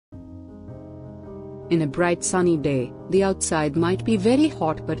In a bright sunny day, the outside might be very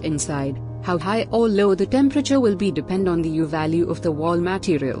hot, but inside, how high or low the temperature will be depend on the U value of the wall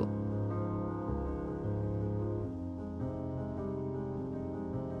material.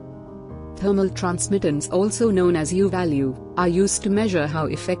 Thermal transmittance, also known as U value, are used to measure how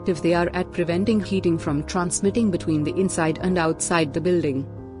effective they are at preventing heating from transmitting between the inside and outside the building.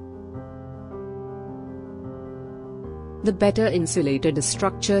 The better insulated a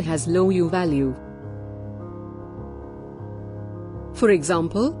structure has low U value. For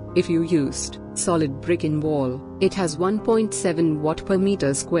example, if you used solid brick in wall, it has 1.7 watt per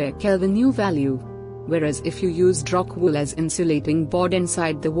meter square Kelvin U value. Whereas if you used rock wool as insulating board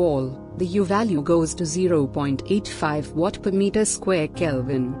inside the wall, the U value goes to 0.85 watt per meter square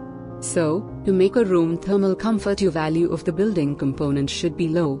Kelvin. So, to make a room thermal comfort, U value of the building component should be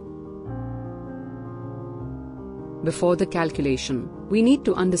low. Before the calculation, we need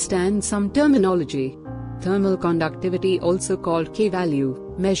to understand some terminology. Thermal conductivity, also called K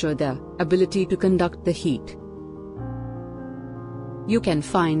value, measure the ability to conduct the heat. You can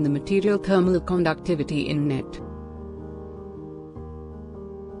find the material thermal conductivity in net.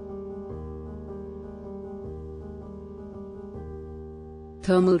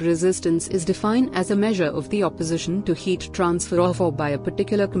 Thermal resistance is defined as a measure of the opposition to heat transfer of or by a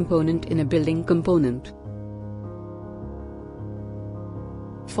particular component in a building component.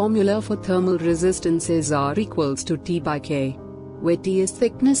 Formula for thermal resistance is R equals to T by K, where T is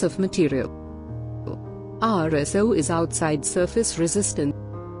thickness of material, RSO is outside surface resistance,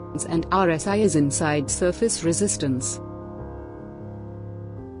 and RSI is inside surface resistance.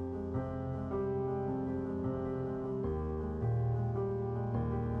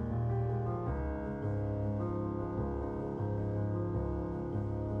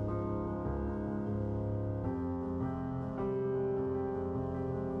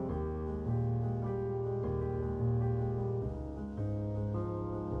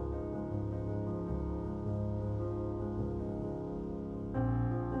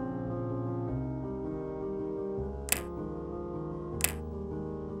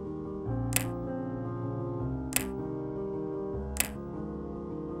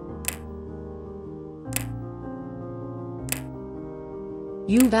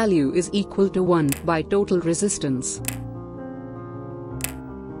 U value is equal to 1 by total resistance.